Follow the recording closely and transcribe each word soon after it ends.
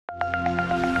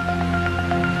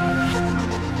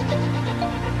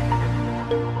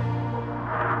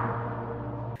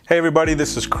Hey everybody,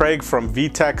 this is Craig from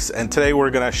Vitex, and today we're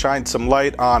going to shine some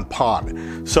light on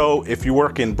PON. So if you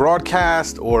work in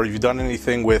broadcast or you've done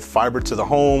anything with fiber to the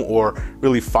home or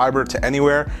really fiber to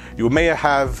anywhere, you may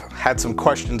have had some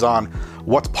questions on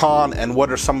what's PON and what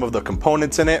are some of the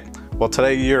components in it. Well,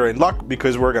 today you're in luck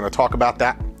because we're going to talk about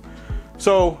that.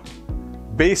 So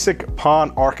basic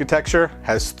PON architecture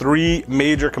has three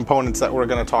major components that we're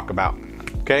going to talk about.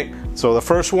 Okay, so the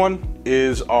first one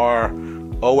is our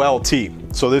OLT.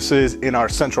 So this is in our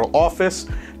central office.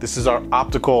 This is our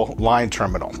optical line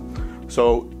terminal.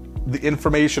 So the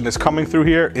information is coming through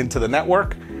here into the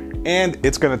network, and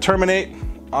it's going to terminate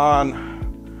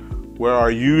on where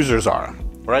our users are,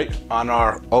 right? On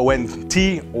our ONT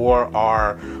or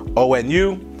our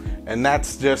ONU, and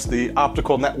that's just the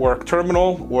optical network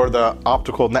terminal or the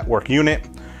optical network unit.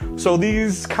 So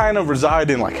these kind of reside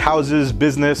in like houses,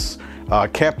 business,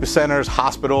 campus centers,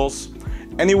 hospitals,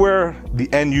 anywhere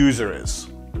the end user is.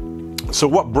 So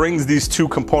what brings these two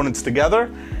components together?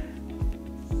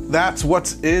 That's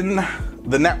what's in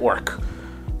the network.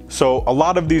 So a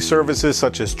lot of these services,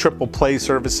 such as triple play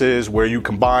services, where you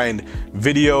combine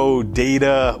video,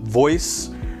 data, voice,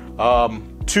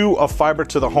 to a fiber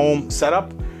to the home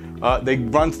setup, they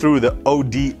run through the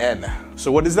ODN.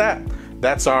 So what is that?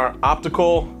 That's our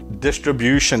optical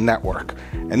distribution network.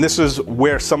 And this is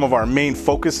where some of our main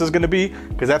focus is going to be,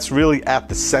 because that's really at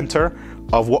the center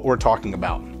of what we're talking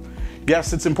about.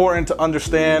 Yes, it's important to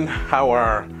understand how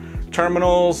our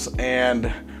terminals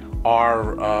and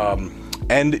our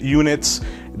end units,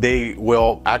 they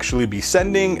will actually be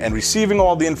sending and receiving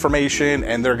all the information,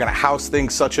 and they're going to house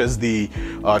things such as the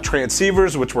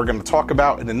transceivers, which we're going to talk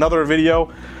about in another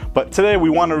video. But today we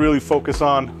want to really focus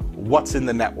on what's in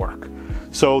the network.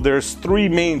 So there's three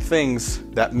main things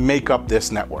that make up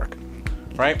this network,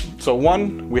 right? So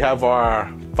one, we have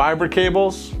our fiber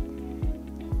cables.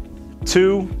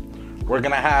 Two, we're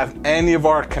gonna have any of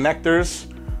our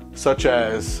connectors, such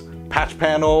as patch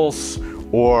panels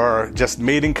or just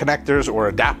mating connectors or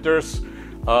adapters.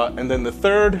 And then the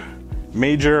third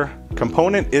major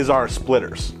component is our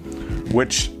splitters,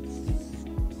 which,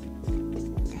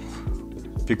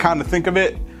 if you kind of think of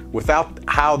it, without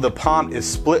how the PON is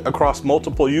split across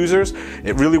multiple users,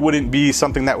 it really wouldn't be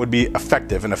something that would be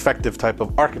effective, an effective type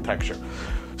of architecture.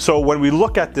 So when we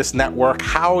look at this network,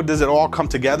 how does it all come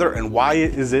together and why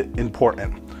is it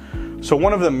important? So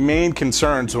one of the main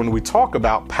concerns when we talk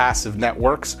about passive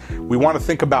networks, we want to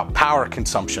think about power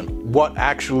consumption. What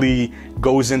actually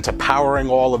goes into powering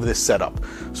all of this setup?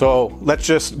 So let's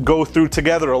just go through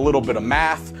together a little bit of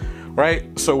math.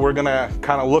 Right, so we're gonna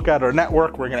kind of look at our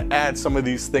network. We're gonna add some of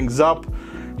these things up.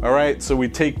 All right, so we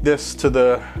take this to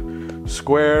the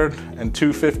squared and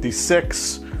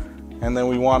 256, and then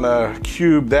we want to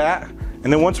cube that.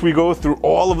 And then once we go through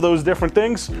all of those different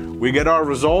things, we get our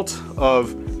result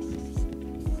of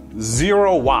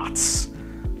 0 watts.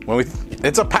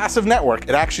 It's a passive network.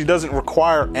 It actually doesn't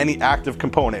require any active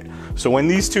component. So when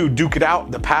these two duke it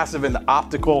out, the passive and the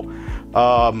optical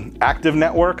active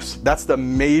networks, that's the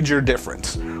major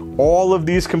difference. All of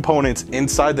these components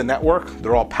inside the network,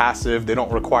 they're all passive. They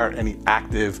don't require any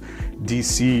active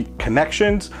DC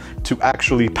connections to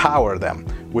actually power them,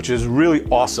 which is really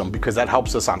awesome because that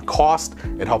helps us on cost,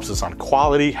 it helps us on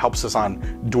quality, helps us on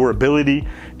durability.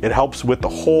 It helps with the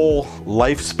whole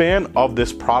lifespan of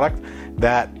this product,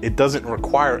 that it doesn't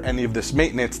require any of this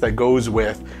maintenance that goes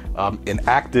with an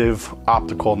active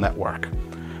optical network.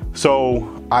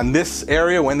 So on this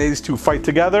area, when these two fight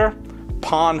together,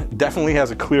 PON definitely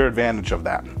has a clear advantage of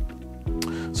that.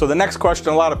 So the next question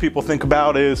a lot of people think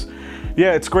about is,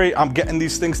 yeah, it's great, I'm getting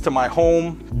these things to my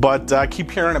home, but I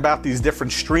keep hearing about these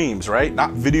different streams, right?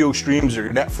 Not video streams or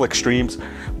Netflix streams,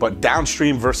 but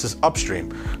downstream versus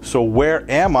upstream. So where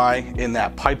am I in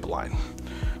that pipeline?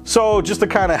 So just to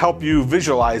kind of help you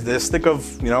visualize this, think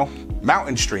of,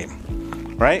 mountain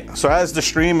stream, right? So as the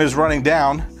stream is running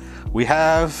down, we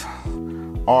have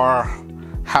our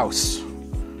house,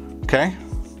 okay?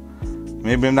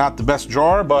 Maybe I'm not the best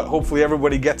drawer, but hopefully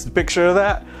everybody gets the picture of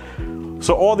that.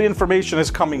 So all the information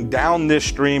is coming down this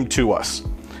stream to us.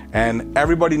 And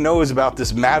everybody knows about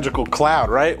this magical cloud,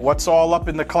 right? What's all up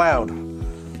in the cloud?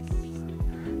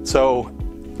 So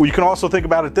you can also think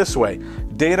about it this way.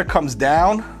 Data comes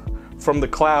down from the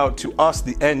cloud to us,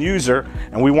 the end user,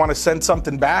 and we want to send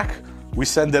something back, we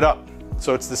send it up.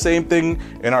 So it's the same thing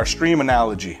in our stream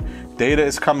analogy. Data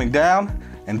is coming down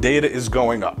and data is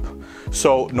going up.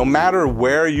 So no matter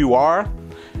where you are,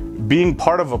 being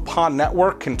part of a PON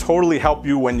network can totally help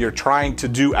you when you're trying to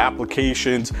do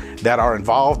applications that are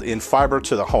involved in fiber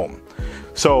to the home.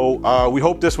 So we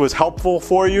hope this was helpful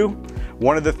for you.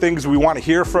 One of the things we want to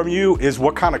hear from you is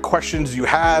what kind of questions you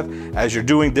have as you're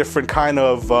doing different kind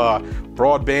of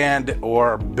broadband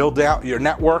or build out your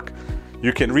network.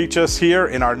 You can reach us here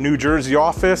in our New Jersey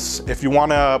office. If you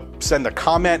want to send a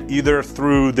comment either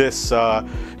through this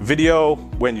video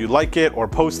when you like it, or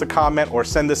post a comment, or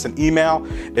send us an email.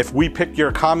 If we pick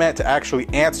your comment to actually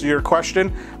answer your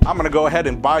question, I'm going to go ahead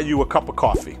and buy you a cup of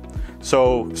coffee.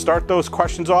 So start those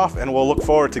questions off and we'll look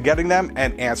forward to getting them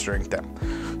and answering them.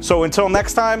 So until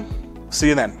next time, see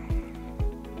you then.